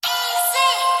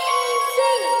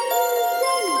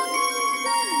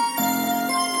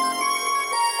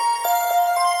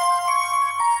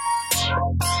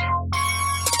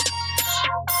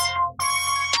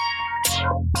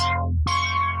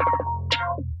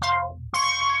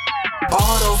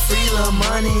Auto free love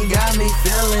money got me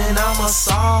feeling I'm a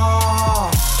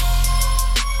sough.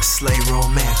 Slay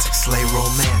romantic, slay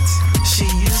romantic. She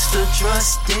used to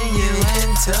trust in you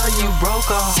until you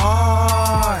broke her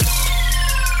heart.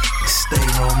 Stay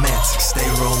romantic, stay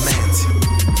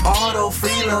romantic. Auto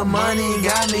free love money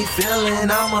got me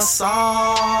feeling I'm a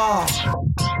sough.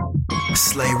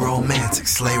 Slay romantic,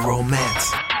 slay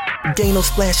romantic. Gain no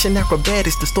splash and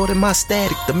acrobatics, distorted my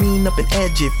static. The mean up and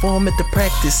adject, form at the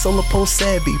practice. Solar pole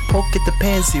savvy, poke at the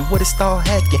pansy. What is style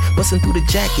hacking? Bustin' through the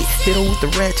jacket, hit her with the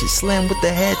ratchet, slam with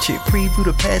the hatchet. Preview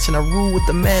the passion, I rule with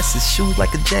the masses. Shoot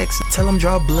like a Jackson, tell them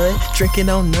draw blood. Drinking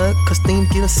on nut, cause theme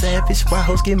get a savage. Why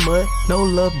hoes get mud? No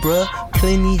love, bruh.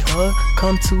 Plenty hug,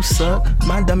 come to suck.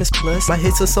 My diamonds plus, my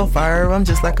hits are so fire. I'm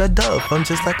just like a dove, I'm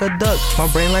just like a duck. My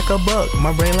brain like a bug,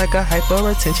 my brain like a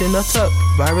hypertension a tuck.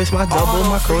 Virus, my double,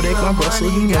 my Kodak, my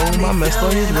Brussels, you know my master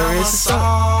is where it's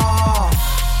up.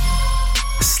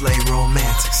 Slay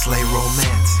romantic, slay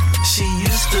romantic. She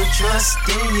used to trust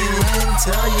in you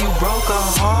until you broke her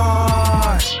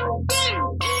heart.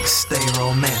 Stay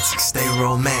romantic, stay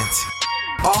romantic.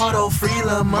 Auto free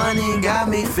love money got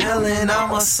me feeling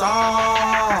I'm a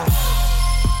sough.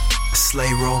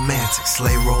 Slay romantic,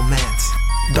 slay romantic.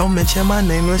 Don't mention my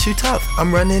name unless you tough.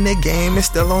 I'm running the game and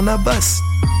still on the bus.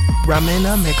 Rhyming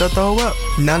I make her throw up.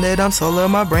 Now that I'm solar,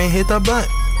 my brain hit the blunt.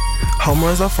 Home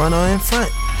runs up front or in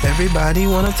front. Everybody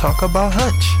wanna talk about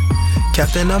hunch.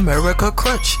 Captain America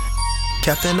crunch.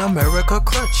 Captain America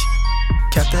crunch.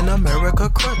 Captain America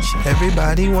crunch.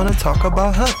 Everybody wanna talk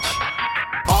about hunch.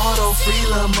 Auto free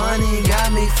love money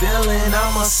got me feeling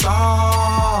I'm a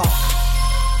sough.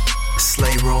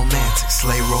 Slay romantic,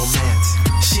 slay romantic.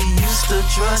 She used to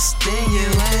trust in you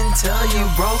until you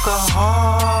broke her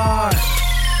heart.